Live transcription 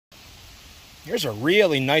Here's a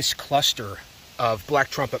really nice cluster of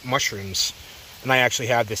black trumpet mushrooms. And I actually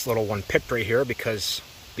have this little one picked right here because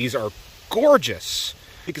these are gorgeous.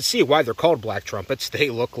 You can see why they're called black trumpets.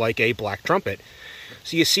 They look like a black trumpet.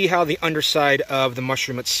 So you see how the underside of the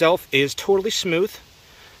mushroom itself is totally smooth.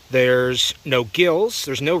 There's no gills,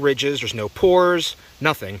 there's no ridges, there's no pores,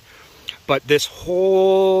 nothing. But this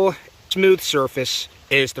whole smooth surface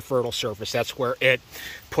is the fertile surface. That's where it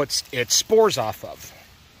puts its spores off of.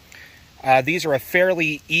 These are a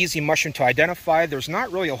fairly easy mushroom to identify. There's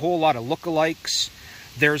not really a whole lot of lookalikes.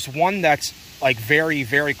 There's one that's like very,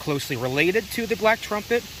 very closely related to the black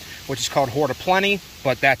trumpet, which is called Horde of Plenty,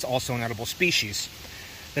 but that's also an edible species.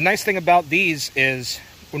 The nice thing about these is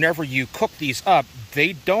whenever you cook these up,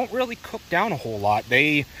 they don't really cook down a whole lot.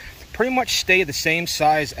 They pretty much stay the same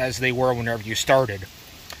size as they were whenever you started.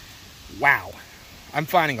 Wow. I'm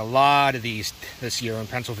finding a lot of these this year in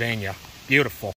Pennsylvania. Beautiful.